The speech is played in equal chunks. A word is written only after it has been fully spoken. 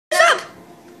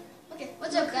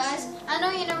What's up, guys? I know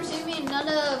you never seen me in none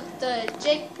of the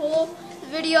Jake Paul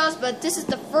videos, but this is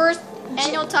the first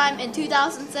annual time in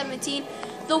 2017,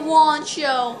 the Jhan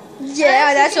show.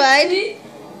 Yeah, that's right.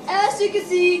 As you can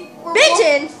see,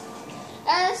 Benton.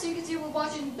 We're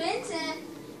watching Benton,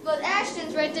 but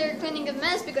Ashton's right there cleaning a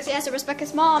mess because he has to respect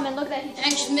his mom. And look at that, he's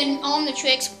Ashton's been on the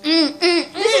tricks. This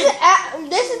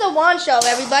is the Jhan show,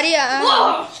 everybody.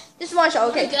 This is Jhan show.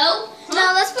 Okay. There we go.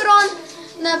 Now let's put on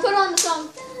the song.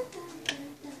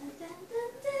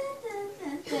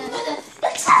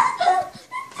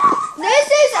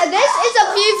 This is a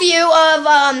preview of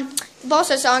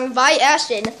Bossa song by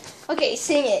Ashton. Okay,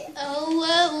 sing it. Oh,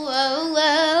 oh, oh,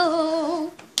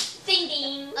 oh. Ding,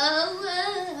 ding. Oh, oh,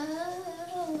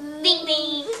 oh. Ding,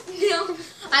 ding.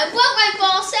 I broke my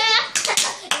ball sack.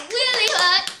 It really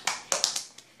hurt.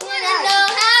 Wanna know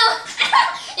how?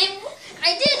 I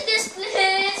did this.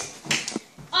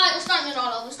 Alright, we're starting it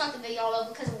all over. We'll start the video all over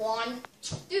because of Jhan.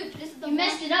 Dude, this is the You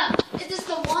messed it up. This is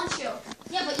the Jhan show.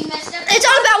 Yeah, but you messed up. It's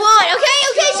all about Jhan. Okay,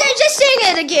 so just sing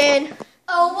it again.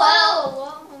 Oh, Whoa.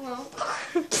 whoa. Whoa.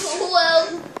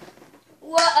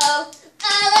 Whoa. Whoa.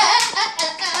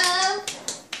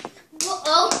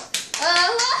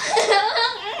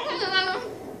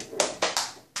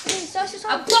 I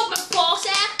broke my ball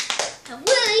sack. It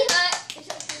really hurt.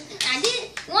 I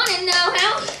didn't want to know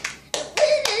how.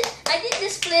 I did the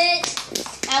split.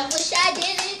 I wish I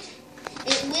didn't.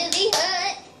 It really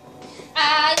hurt.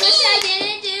 I wish I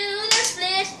didn't do the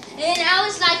split. And I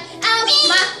was like, ouch,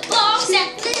 my ball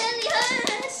sack really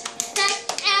hurts. Like,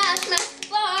 ouch, my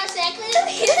ball sack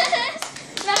really hurts.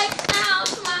 Like,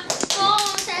 ouch, my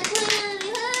ball sack really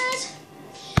hurts.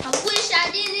 I wish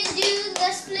I didn't do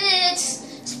the splits.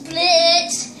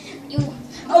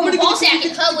 I broke my ball sack.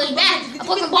 It hurt really bad. I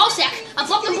broke my ball sack. I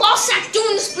broke my ball sack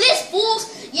doing the splits, fools.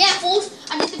 Yeah, fools.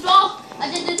 I did the ball. I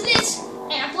did the splits.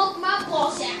 And I broke my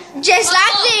ball sack. Just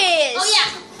like this. Oh,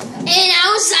 yeah. And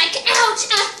I was like, ouch,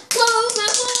 I broke my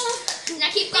ball. And I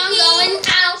keep on going,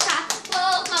 ouch, I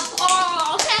broke my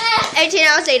ball sack. 18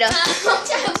 hours later.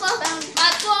 Ouch, I broke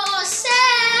my ball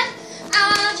sack.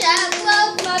 Ouch, I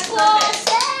broke my ball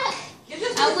sack.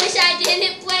 I wish I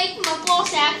didn't break my ball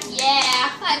sack.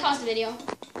 Yeah. I paused the video.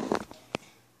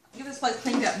 Get this place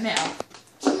cleaned up now. I've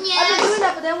been Yeah. doing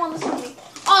that, but they won't listen to me.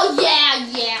 Oh, yeah,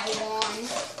 Jhan.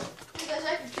 You guys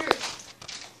acting true.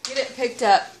 Get it picked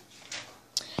up.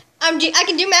 I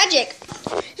can do magic.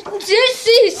 See?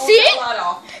 Oh, the light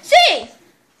off. See?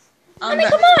 I mean,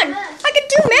 come on. I can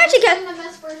do magic. I'm the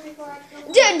best first before I kill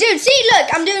him. Dude, see, look.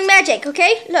 I'm doing magic,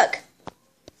 okay? Look.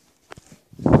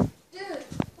 Dude,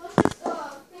 what's this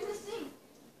famous thing?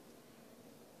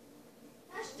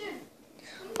 Ashton.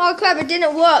 Oh, crap. It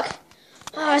didn't work.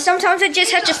 Sometimes I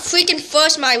just have to freaking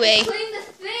force my way. Clean the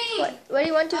thing.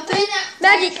 Ready? 1, 2, I'll 3. clean that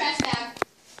Magic. Trash bag.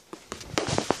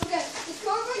 Okay, the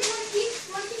cardboard, you want to keep the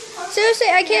cardboard? Seriously,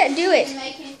 I can't do it.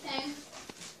 Make anything.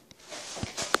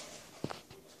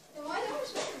 Then why don't you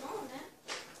respect your mom, man?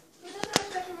 Who doesn't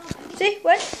respect your mom? See?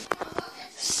 What?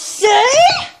 See?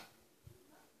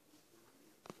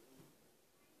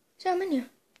 So I'm in here.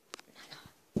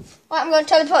 Well, I'm going to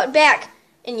teleport back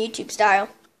in YouTube style.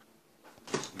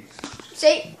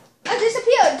 See? I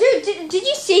disappeared. Dude, did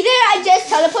you see that? I just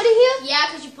teleported here? Yeah,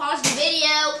 because you paused the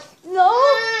video. No.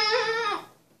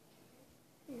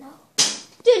 No.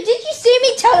 Dude, did you see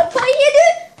me teleport here,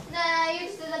 dude? Nah, you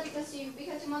just did that because your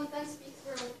mom then speaks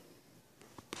rude.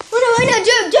 What do I know?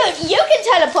 Dude, you can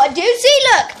teleport, dude. See,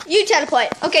 look. You teleport.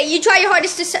 Okay, you try your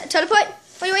hardest to teleport.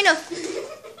 What do I know?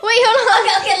 Wait, hold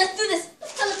on. Okay, let's do this.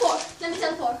 Let's teleport. Let me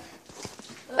teleport.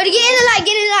 But get in the light,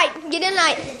 get in the light, get in the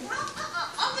light.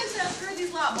 I'm going to unscrew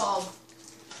these light bulbs.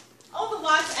 Oh, the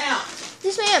light's out.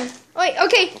 Yes, ma'am. Wait,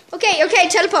 okay,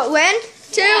 teleport. 1,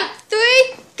 2, Yeah.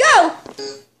 3, go!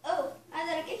 Oh, how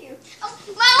did I get here? Oh,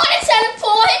 I want to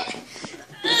teleport.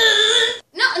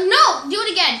 No, do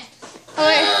it again.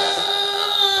 Alright.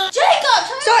 Jacob,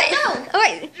 Sorry.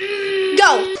 Alright. Go.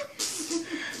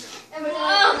 And we're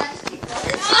gonna let's keep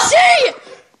going. See?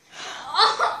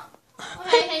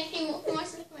 Hey, he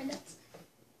wants to lick my nuts.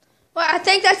 Well, I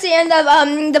think that's the end of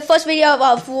the first video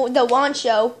of the Jhan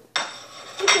show.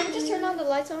 Can we just turn on the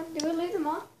lights on? Did we leave them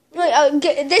on? Wait,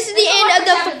 this is the end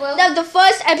of the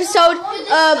first episode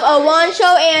of a Jhan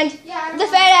show and the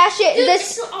fat ass shit.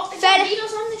 This fat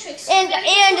Videos on the tricks.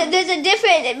 and there's a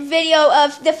different video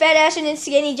of the fat ass and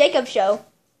skinny Jacob show.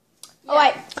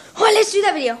 Alright, let's do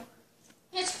that video.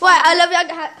 Alright, I love y'all.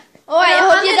 Alright, I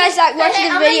hope you guys like watching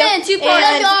this video.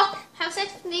 And- Have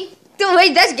sex with me.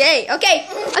 Wait, that's gay. Okay.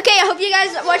 I hope you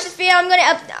guys watch this video. I'm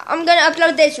gonna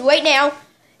upload this right now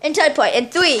and teleport in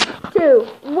 3, 2,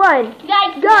 1,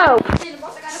 Guys, go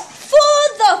for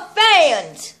the fans.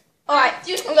 Alright,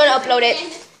 I'm gonna upload it.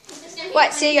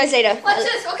 What? See you guys later. Watch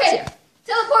this. Okay.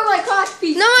 Teleport my cross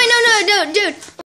piece. No, dude.